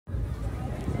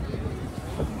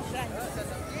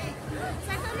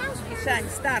Сань,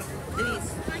 старт,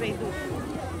 дивись, вже йдуть.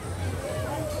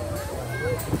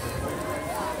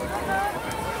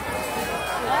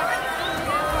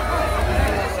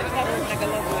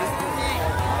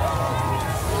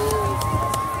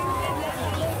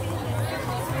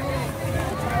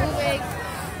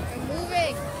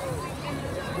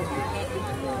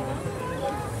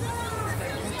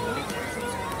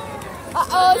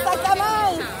 Uh-oh, ça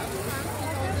commence!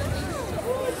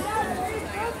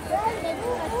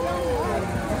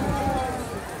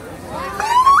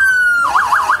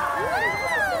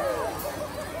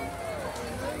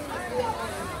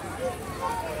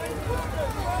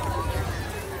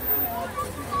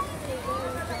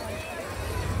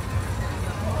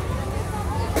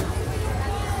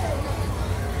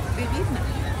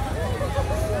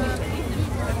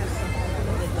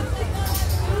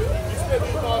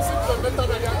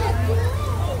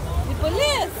 Les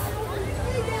polices!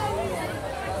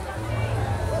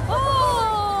 Oh!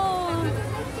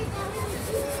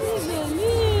 C'est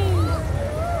joli!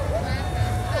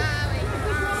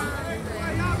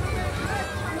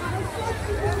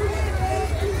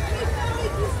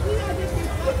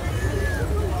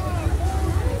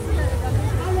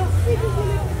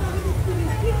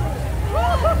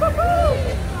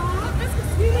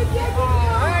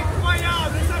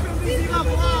 Incroyable, ça fait plaisir à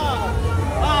voir.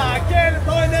 Ah, quel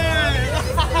bonheur.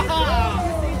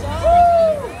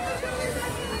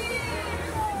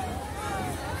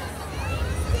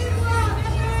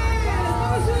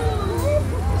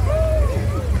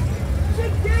 Je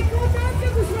suis bien contente que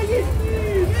vous soyez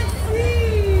venus. Merci.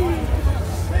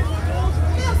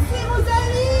 Merci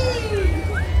Rosalie.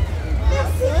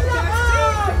 Merci Clara.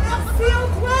 Merci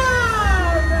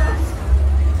Antoine.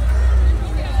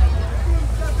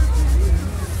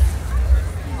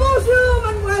 Bonjour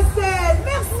mademoiselle.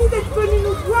 Merci d'être venue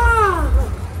nous voir.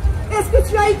 Est-ce que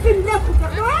tu as écrit une lettre au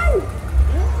Père Noël?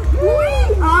 Oui.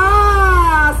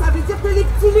 Ah, ça veut dire que les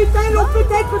petits lutins l'ont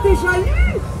peut-être déjà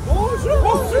lu. Bonjour.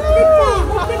 On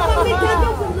prépare les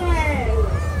cadeaux pour Noël.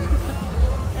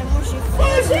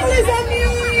 Bonjour les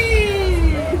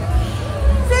amis.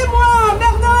 C'est moi,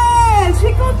 Mère Noël. Je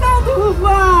suis contente de vous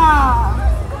voir.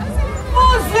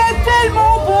 Vous êtes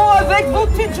tellement beaux avec vos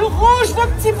petites joues rouges, vos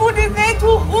petits bouts de nez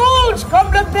tout rouges,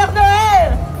 comme le Père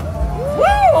Noël.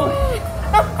 Wouh.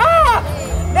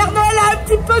 Mère Noël a un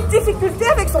petit peu de difficulté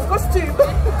avec son costume.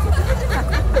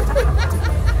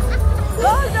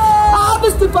 Ah,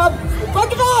 mais c'est pas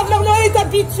grave, Mère Noël est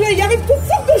habituée. Il arrive toutes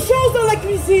sortes de choses dans la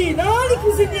cuisine, hein, les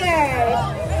cuisinières.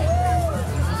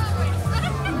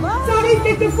 Ça arrive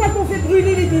quelquefois qu'on fait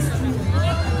brûler les biscuits.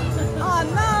 Oh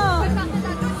non!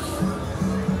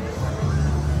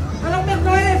 Alors Mère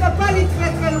Noël, elle va pas aller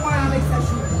très très loin avec sa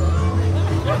joue.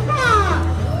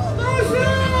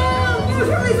 Bonjour!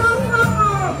 Bonjour les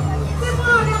enfants! C'est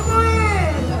moi, Mère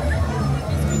Noël!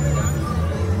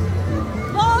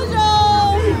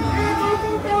 Bonjour! Je suis vraiment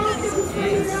contente que vous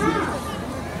soyez là.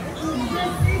 Je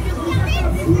sais que vous êtes un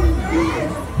petit peu près.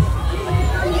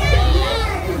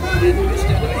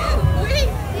 Oui!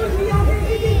 Et vous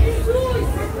enverrez des bisous, il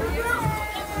serait content.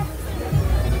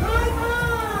 Bye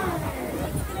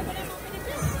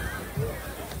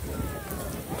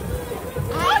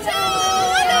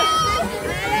bye!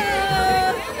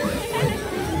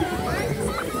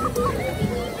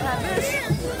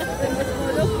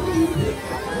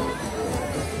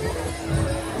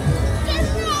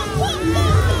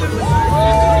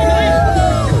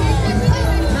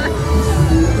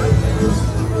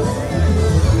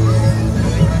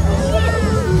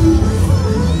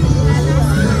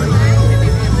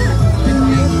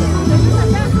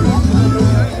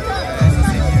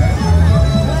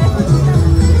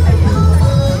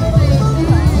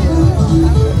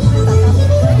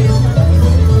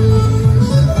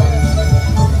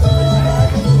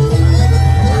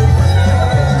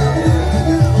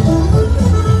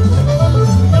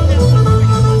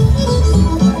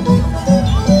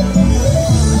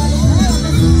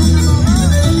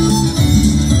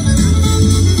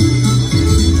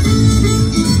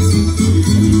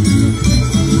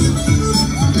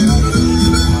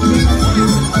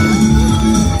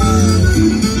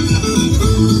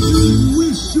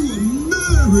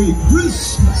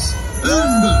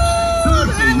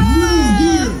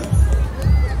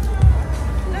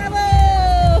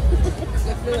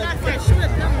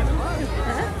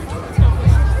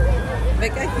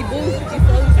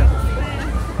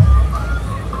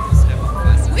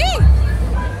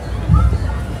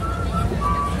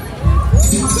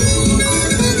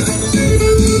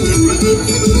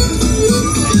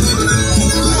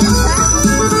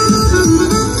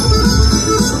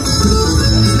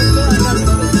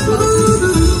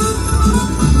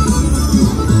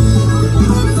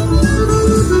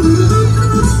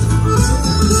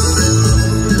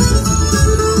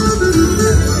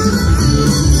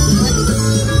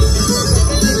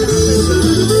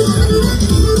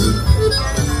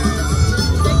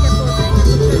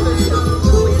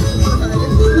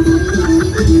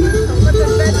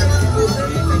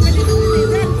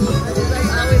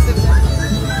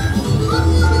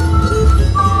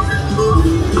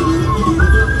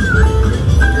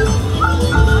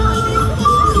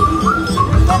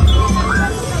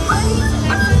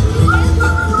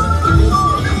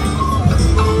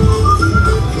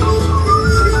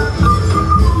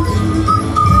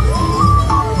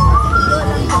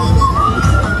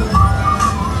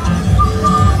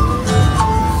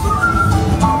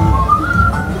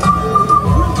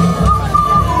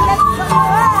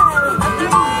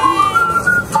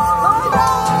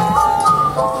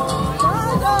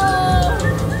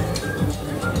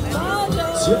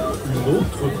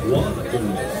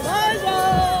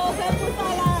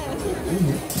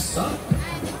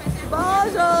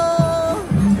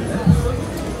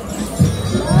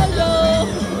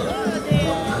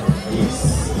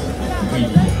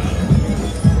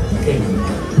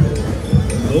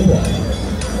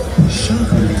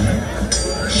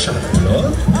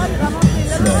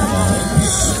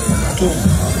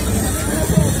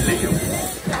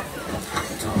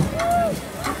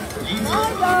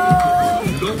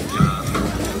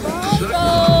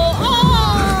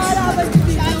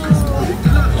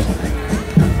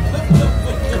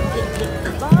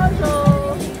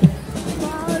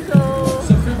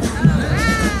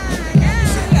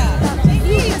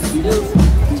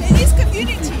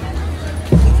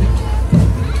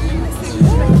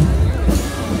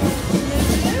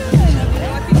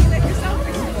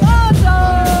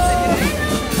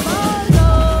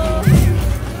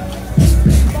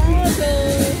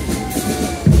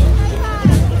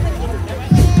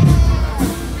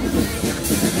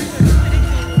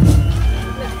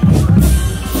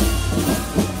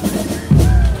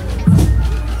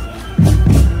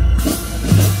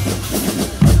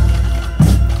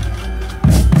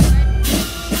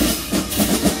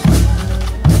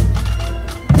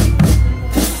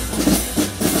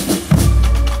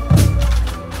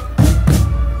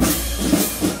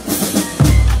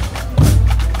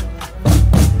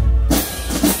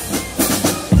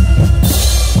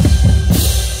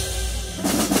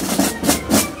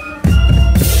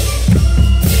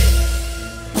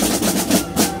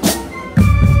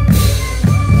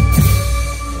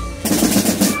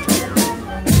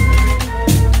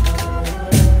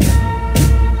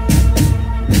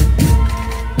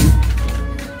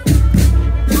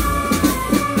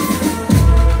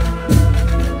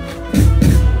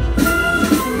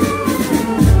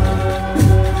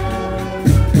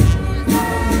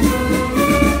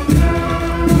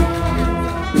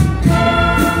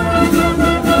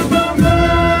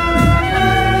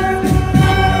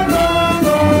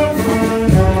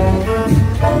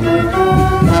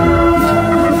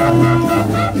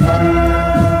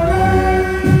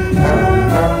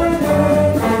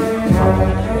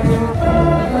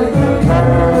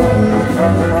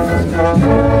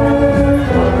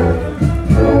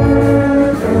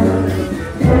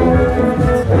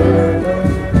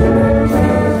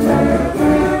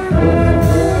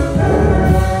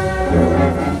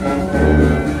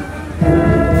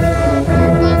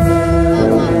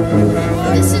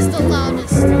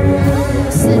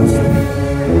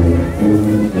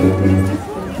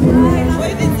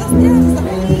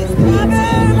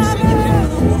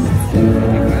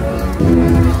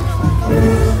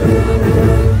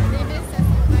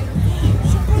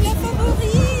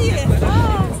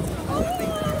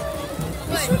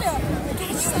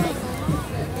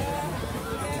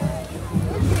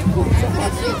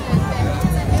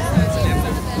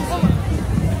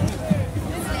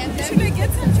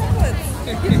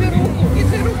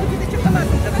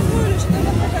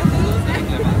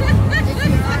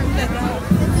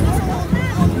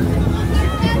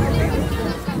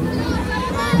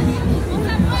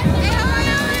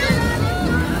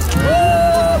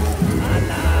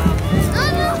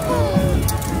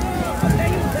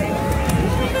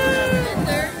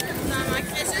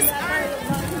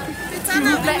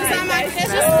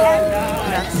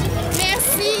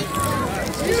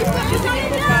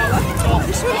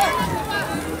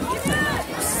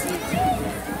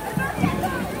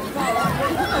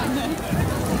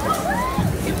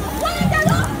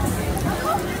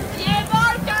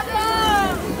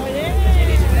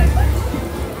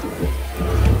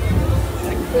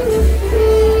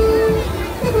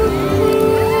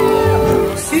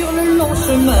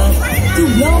 Tout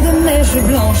blanc de neige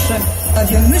blanche, un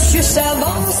vieux monsieur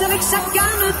s'avance avec sa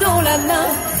canne dans la main.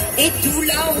 Et tout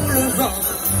là-haut le vent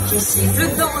qui siffle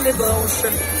dans les branches,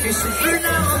 lui souffle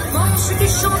la remanche qui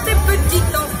chante des petits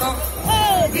enfants.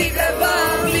 Oh, vive le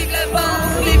vent, vive le vent,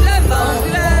 vive le vent,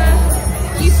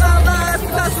 qui s'en va, qui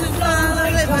passe le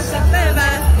vent, les voix ça fait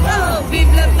mal. Oh,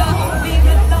 vive le vent, vive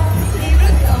le vent, vive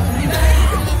le vent, vive le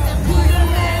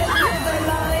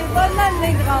vent, et bonne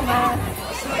année grand-mère.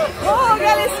 Oh,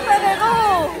 regarde les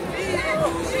super-héros!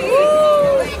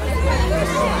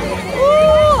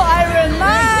 Ouh, Iron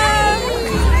Man!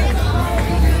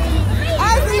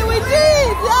 Ah, c'est Luigi!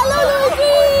 Allô,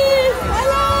 Luigi!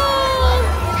 Allô!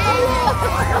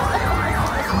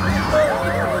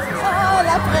 Oh,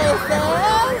 la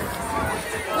princesse!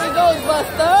 Les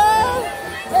Ghostbusters!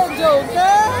 Le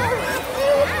Joker!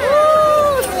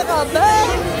 Ouh, les Robins!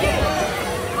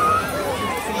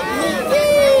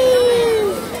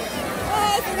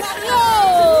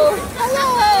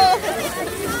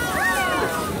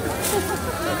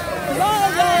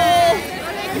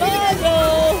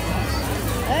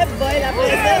 Eh boy, la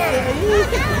princesse, c'est lui.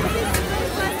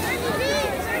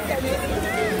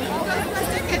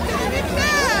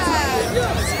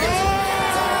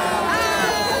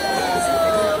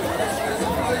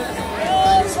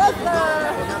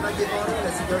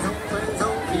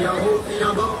 Crie en haut, crie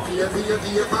en bas, crie à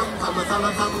fille,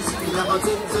 femme aussi, puis la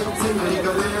bottine, zin,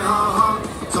 rigoler,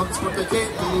 son petit poteté,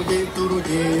 tout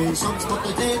rouillé, son petit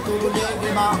poteté, tout rouillé,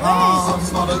 des marrants. Son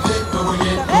petit poteté, tout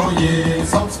rouillé,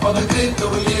 son petit poteté, tout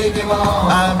rouillé, des marrants.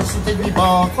 Ah, mais c'était lui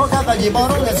bon, 3 cavaliers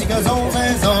barons, la cigazon,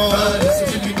 zinzon.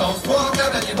 C'était lui bon, 3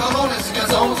 cavaliers barons, la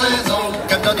cigazon, zinzon.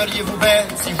 Que donneriez-vous belle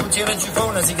si vous tirez du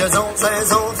fond, la cigazon,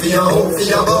 zinzon. Fille en haut,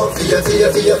 fille en bas,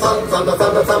 fille,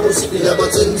 femme aussi, puis la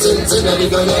bottine, zin,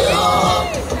 rigoler,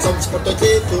 son petit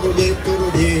poteté, tout rouillé,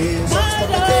 son petit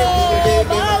poteté, tout rouillé, des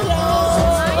marrants.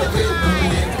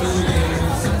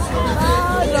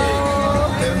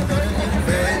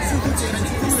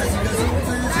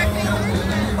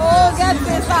 Oh, regarde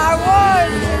ces Star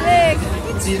Wars, Félix!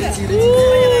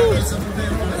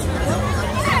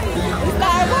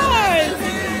 Star Wars!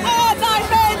 Oh, Darth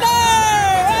Vader!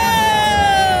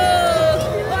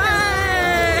 Oh!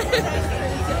 Ouais!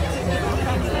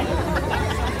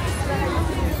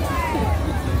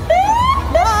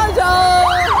 Bonjour!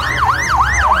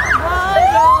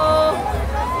 Bonjour!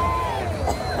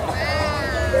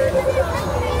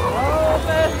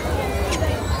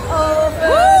 Oh,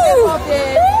 les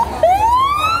pompiers!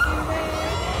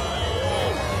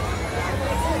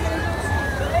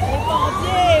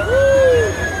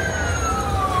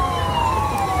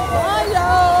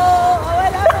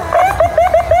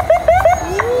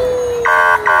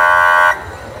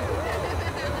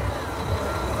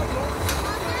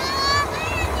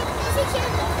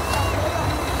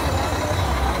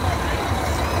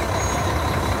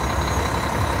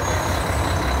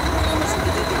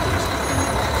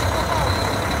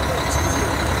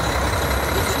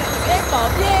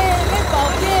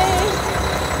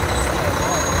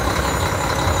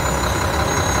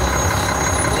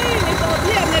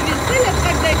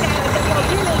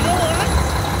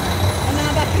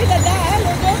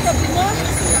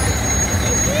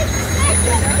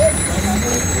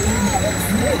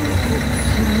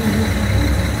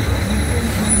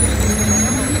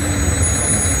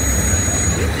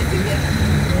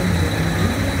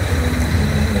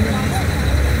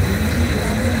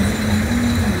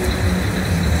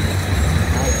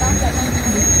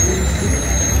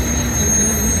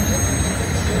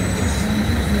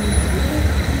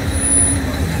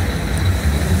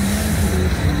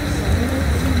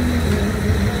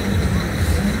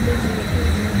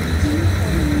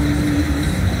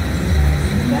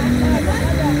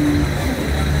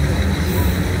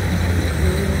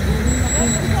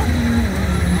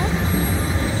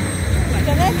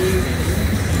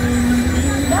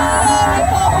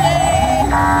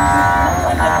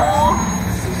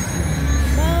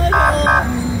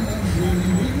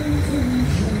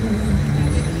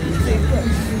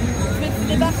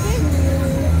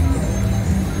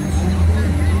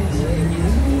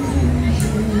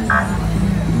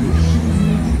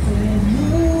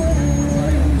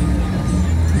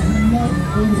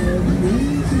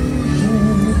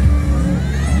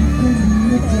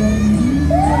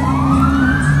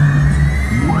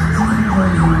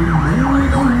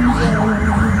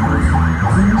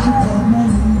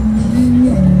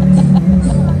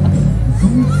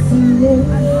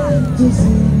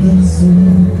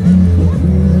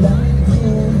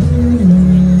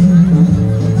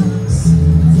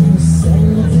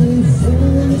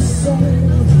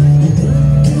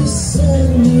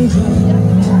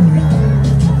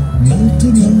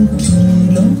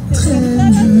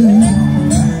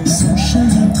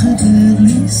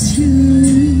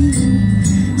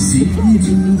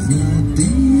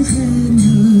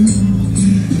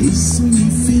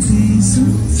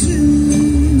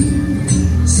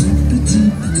 Son petit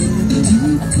pied de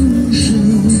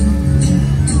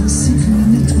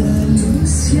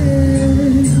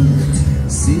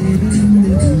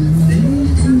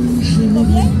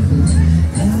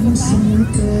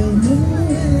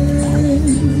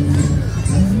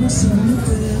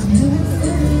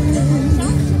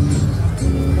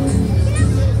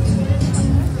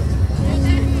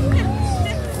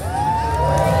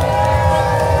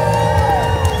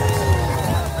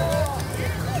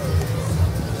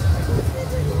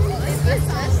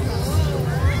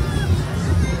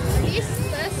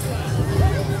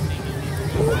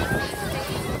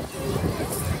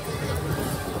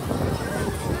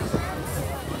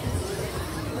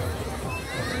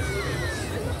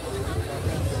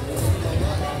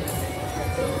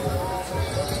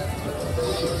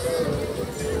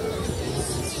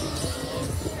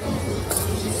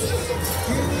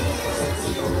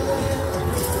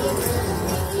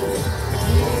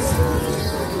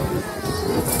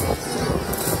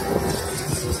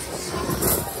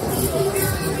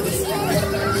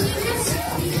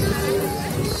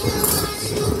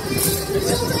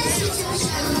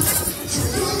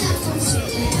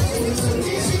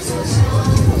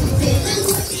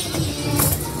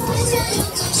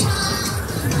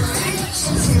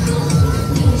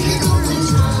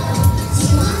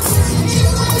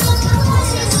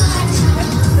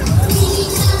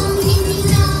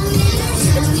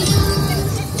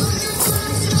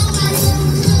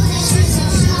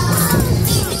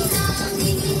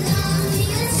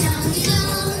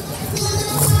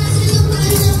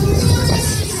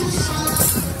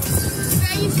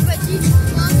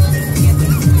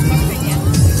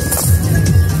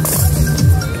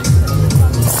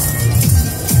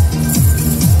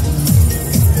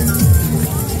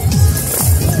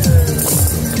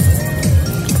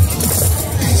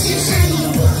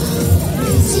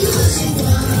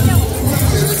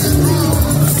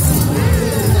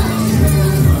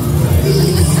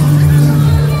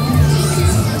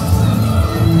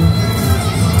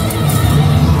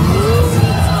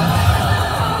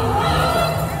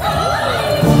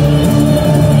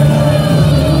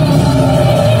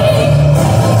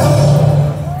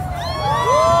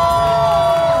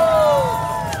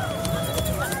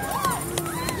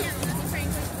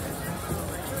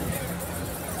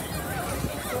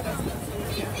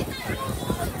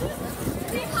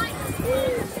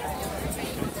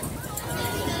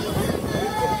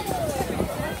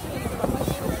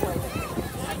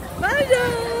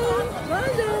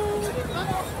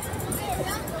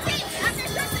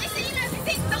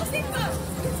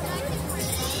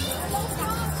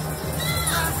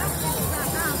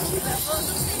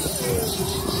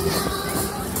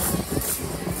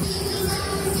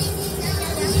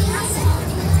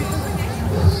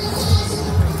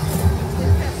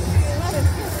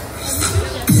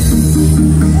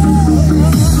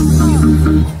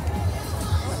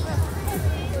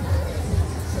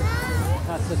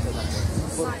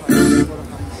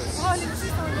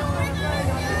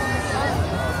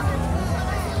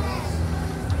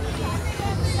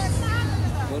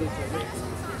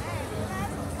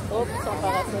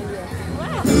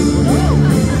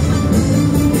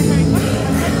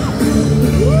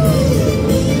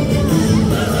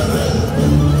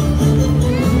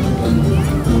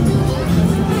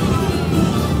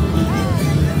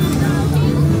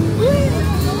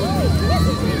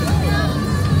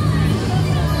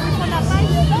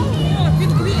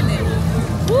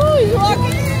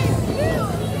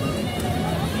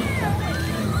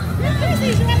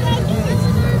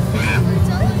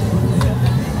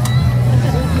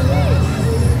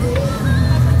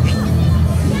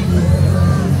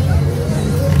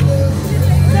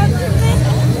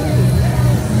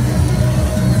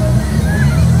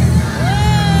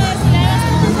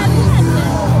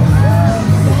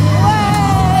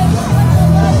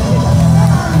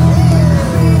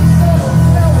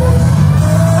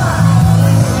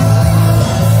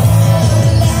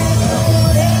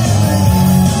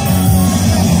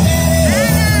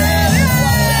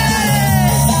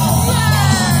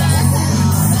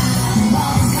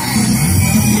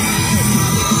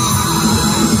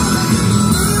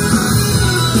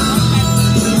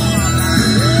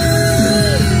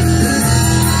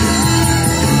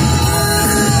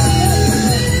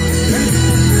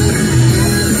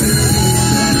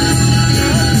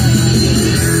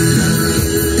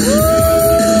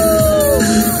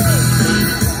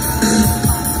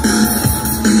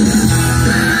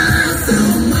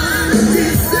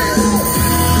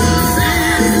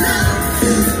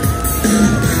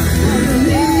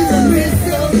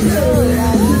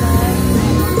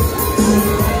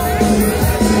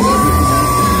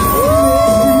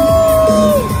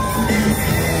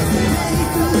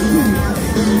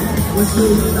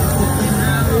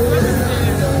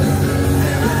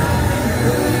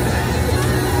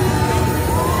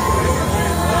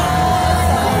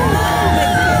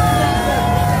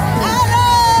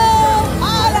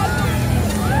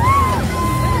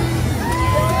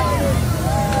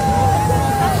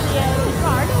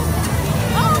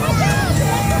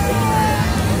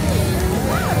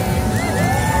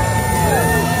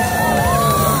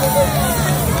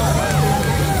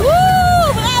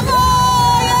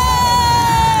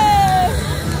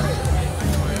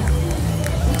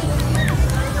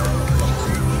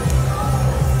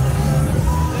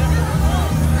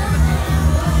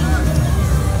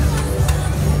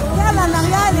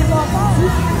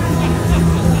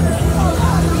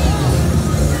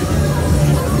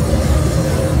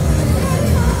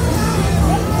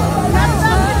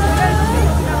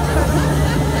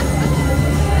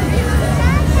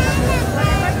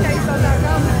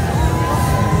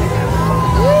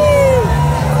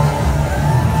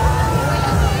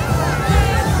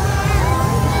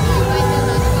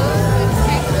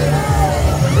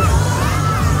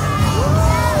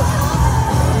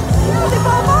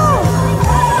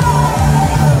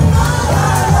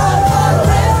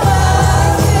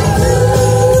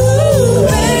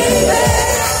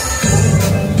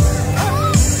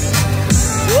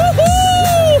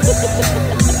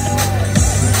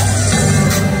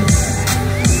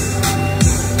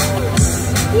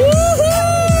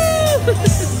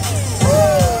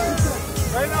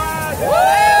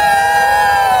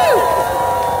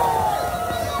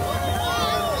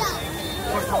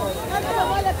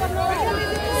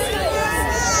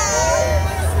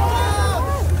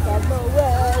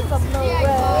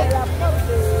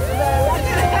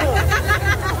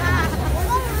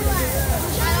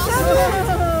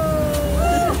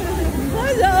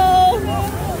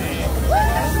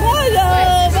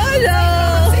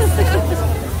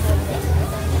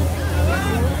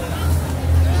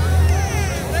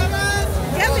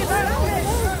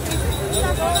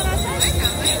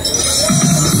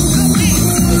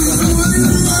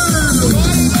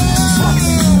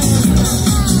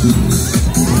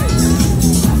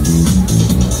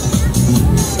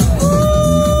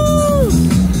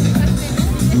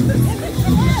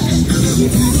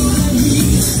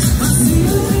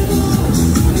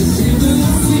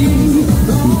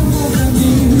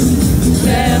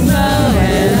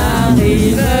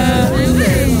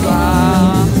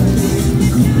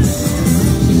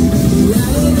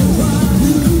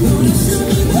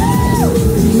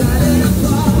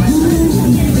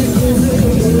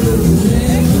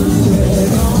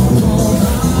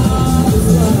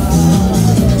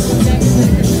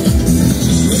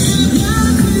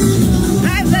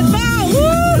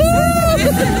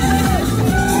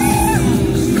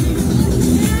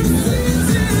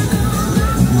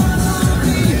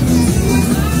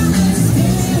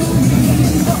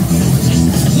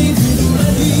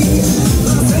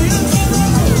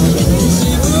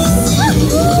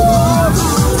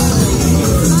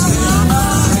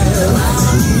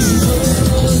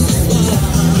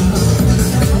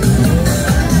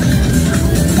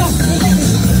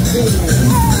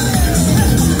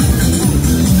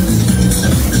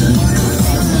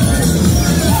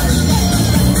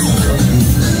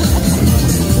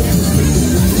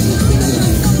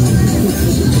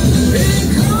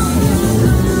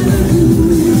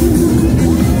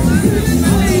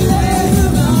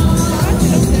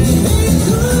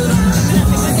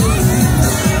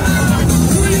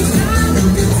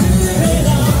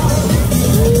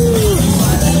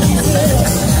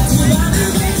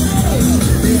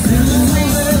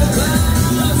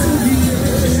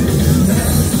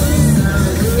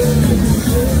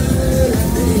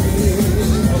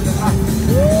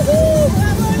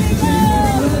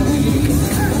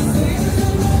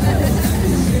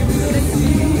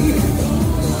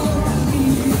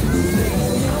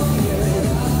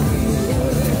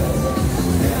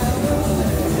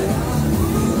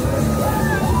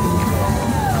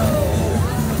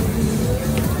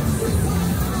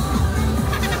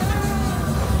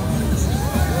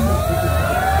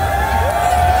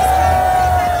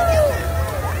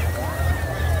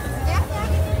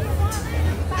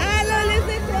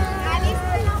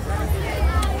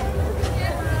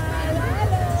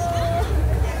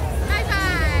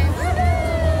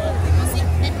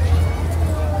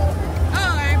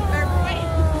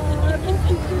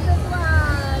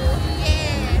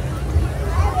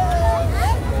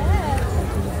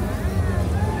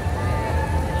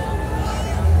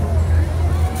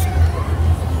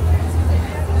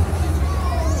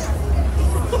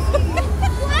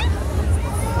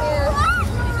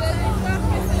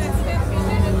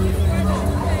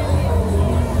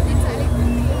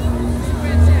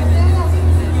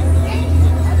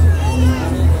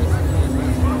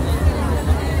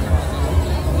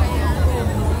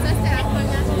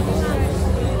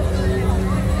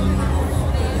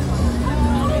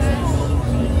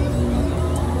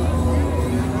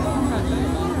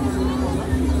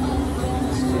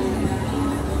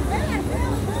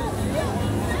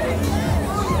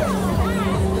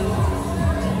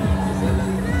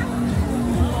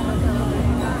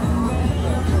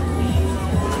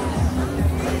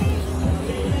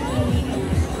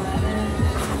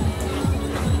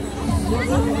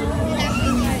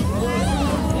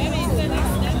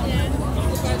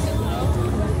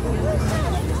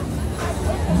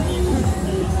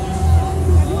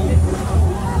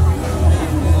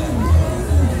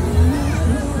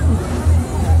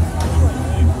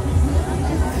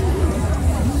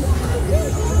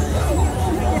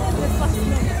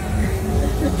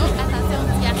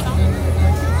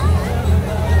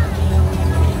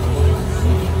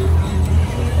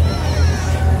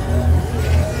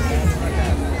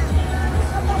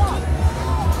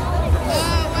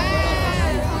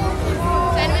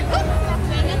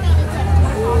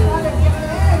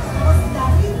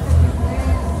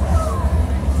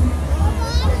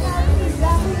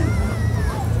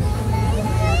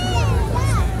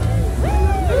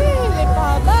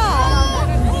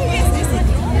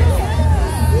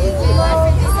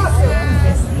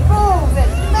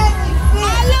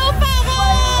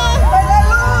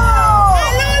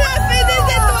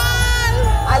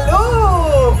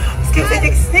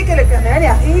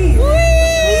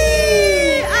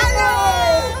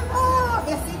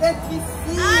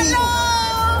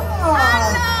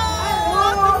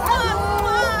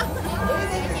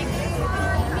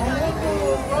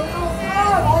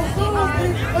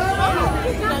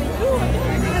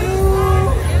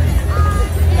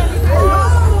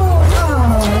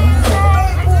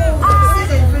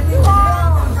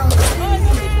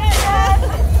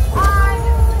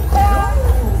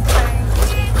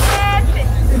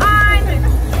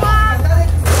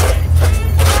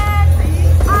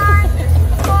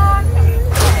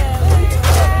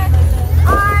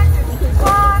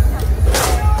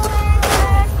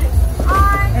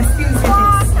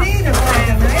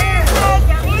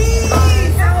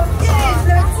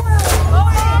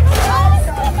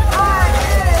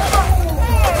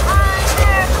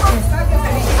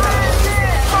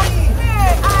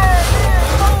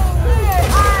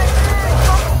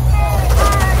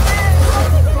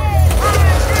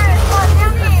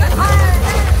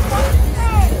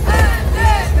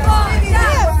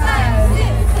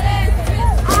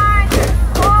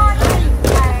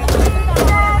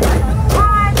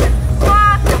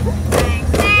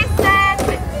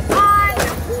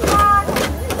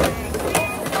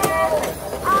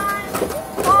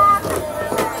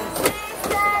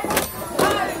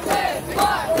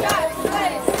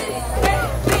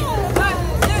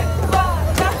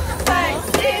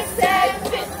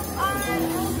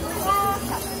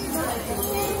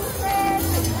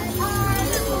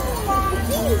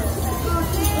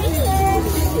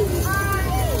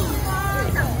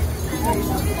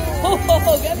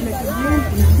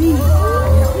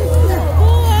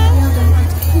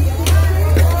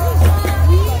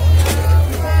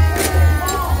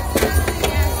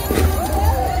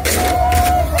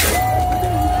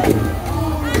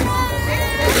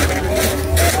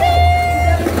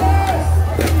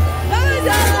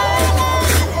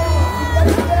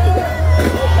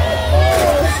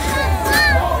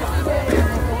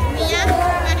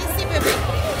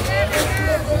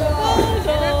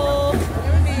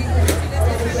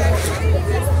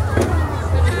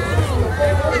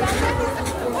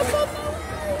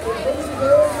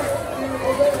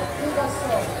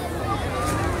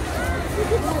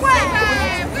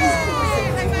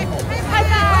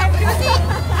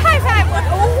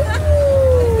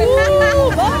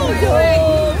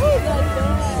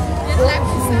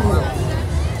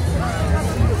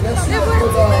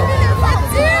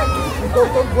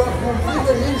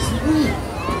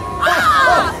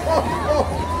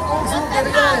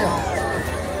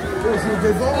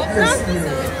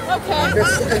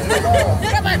Merci d'être là.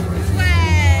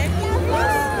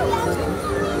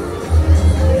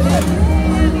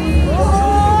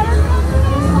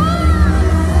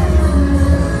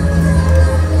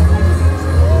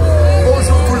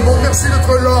 Bonjour tout le monde, merci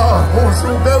d'être là.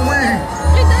 Bonjour, ben oui.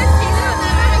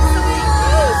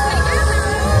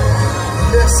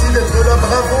 Merci d'être là,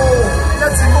 bravo. Il y a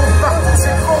du monde partout,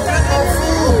 c'est complètement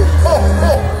fou. Oh,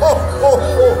 oh, oh, oh,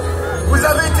 oh. Vous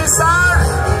avez été sage?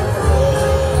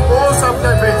 Oh, ça vous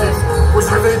avez été.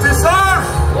 Vous avez été sage?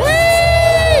 Oui!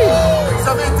 Vous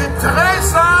avez été très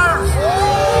sage?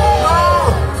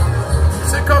 Non!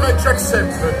 C'est correct,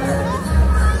 j'accepte.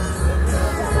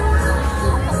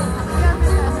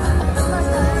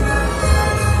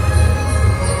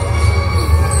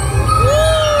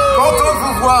 Content de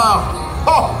vous voir.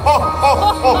 Oh, oh, oh,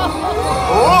 oh. Oh,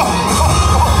 oh, oh.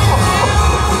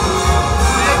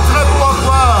 Vous êtes très beau à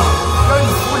voir. Il y a une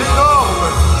foule énorme.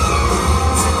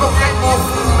 C'est complètement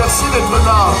fou. Merci d'être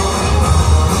là.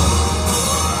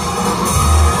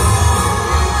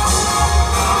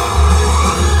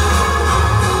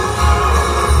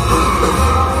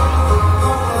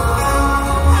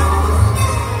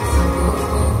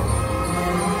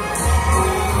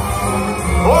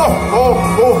 Oh, oh,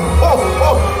 oh, oh,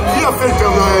 oh. Qui a fait le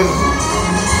Père Noël?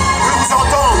 Je vous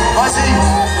entends. Vas-y.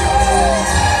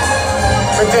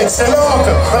 C'était excellente.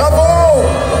 Bravo.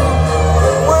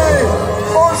 Oui.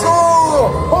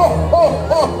 Bonjour. Oh, oh,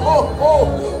 oh, oh, oh.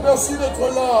 Merci d'être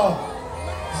là.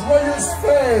 Joyeuse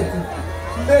fête.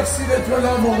 Merci d'être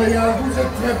là, Montréal. Vous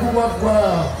êtes très beau à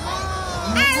voir.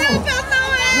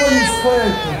 Joyeuse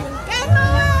fête.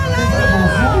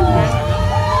 Bonjour.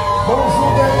 Bonjour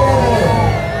derrière.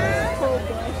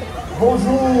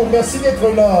 Bonjour, merci d'être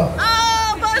là.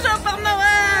 Oh, bonjour Père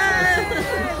Noël.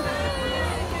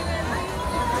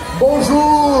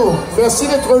 Bonjour, merci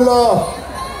d'être là.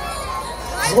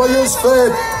 Joyeuse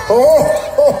fête. Oh,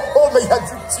 oh, oh, mais il y a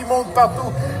du petit monde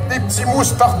partout, des petits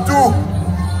mousses partout.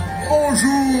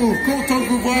 Bonjour, content de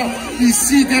vous voir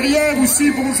ici, derrière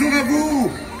aussi, bonjour à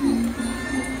vous.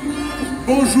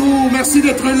 Bonjour, merci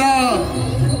d'être là.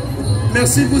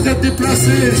 Merci de vous être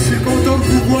déplacé, je suis content de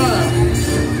vous voir.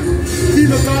 Qui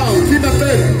me parle? Qui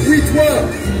m'appelle? Oui, toi.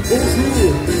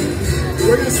 Bonjour.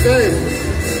 Joyeuse fête.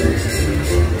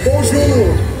 Bonjour.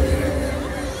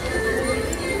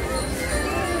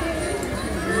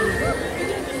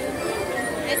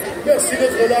 Merci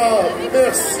d'être là.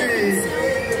 Merci.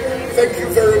 Thank you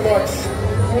very much.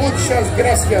 Muchas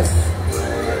gracias.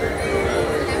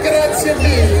 Grazie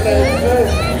mille.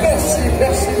 Merci,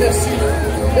 merci, merci.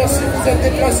 Merci de vous être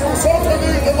déplacé au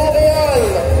centre-ville de Montréal.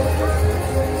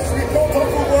 Je suis content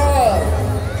de vous voir.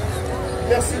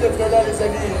 Merci d'être là, les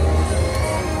amis.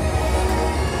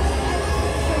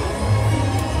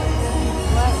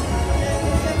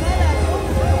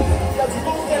 Il y a du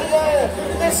monde derrière,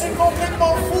 mais c'est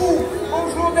complètement fou.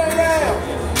 Bonjour derrière.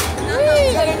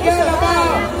 Vous allez bien là-bas?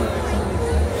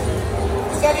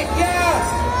 Vous allez bien?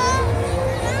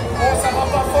 Oh, ça va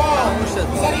pas fort.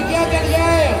 Vous allez bien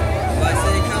derrière? Vous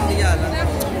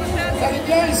allez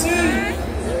bien ici?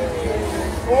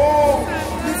 Oh,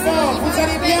 plus fort, vous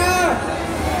allez bien?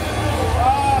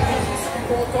 Ah, je suis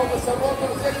content de savoir que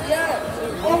vous allez bien.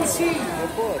 Moi aussi.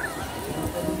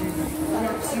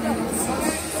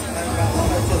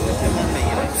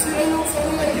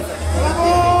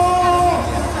 Bravo!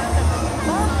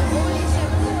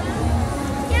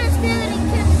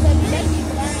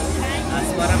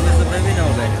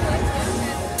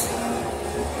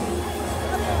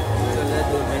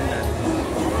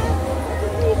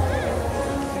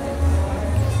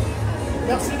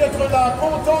 Merci d'être là,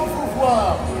 content de vous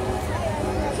voir.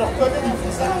 Je reconnais les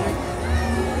visages.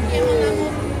 Viens mon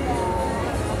amour.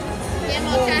 Viens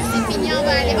mon cœur, c'est mignon,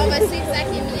 on va suivre ça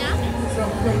qui est mignon. Je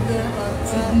reconnais un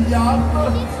petit Liam.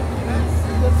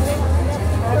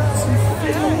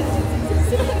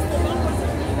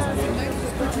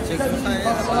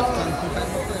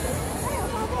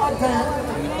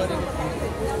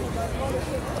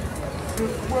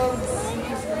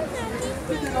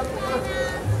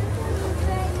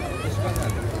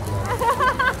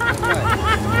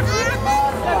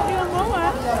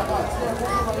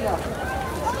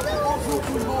 Bonjour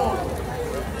tout le monde.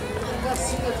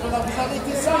 Merci d'être là. Vous avez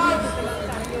été sages?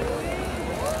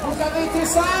 Vous avez été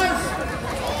sages?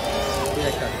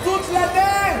 Toute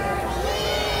l'année?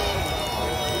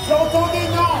 J'entends des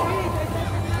noms.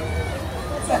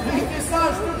 Vous avez été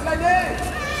sages toute l'année?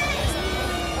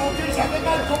 Ok, j'avais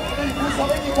mal compris. Vous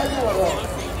aurez des cadeaux alors.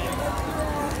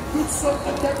 Toutes sortes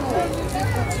de cadeaux. Des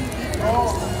petits, des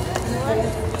grands, des gros.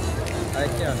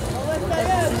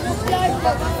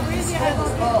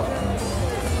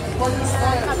 Bastı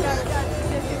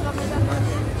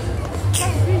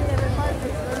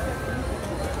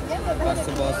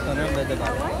Boston'un ve de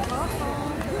bak.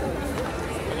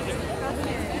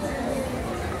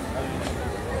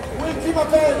 Oui, qui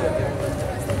m'appelle?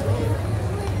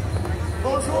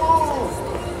 Bonjour.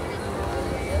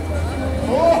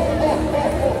 Oh, oh, oh,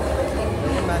 oh.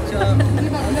 Qui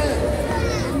m'appelait?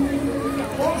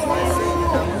 Bonjour.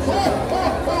 Oh,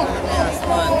 oh, oh,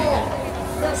 oh.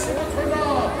 Merci d'être là.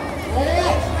 Oh, oh,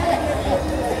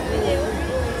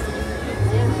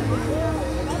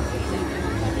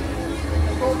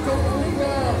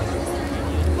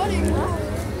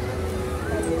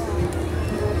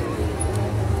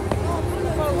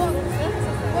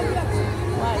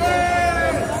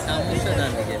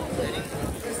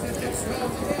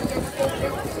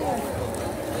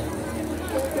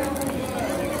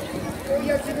 il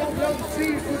y a du monde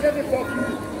là-dessus, vous n'avez pas vu.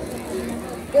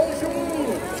 Bonjour.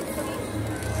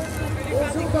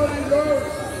 Bonjour dans les loges.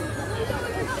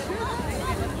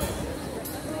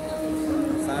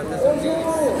 Bonjour.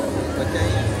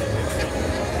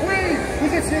 Oui,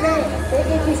 vous étiez là.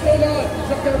 Pendant tout ce temps-là,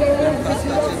 je regardais en haut, vous étiez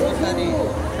là.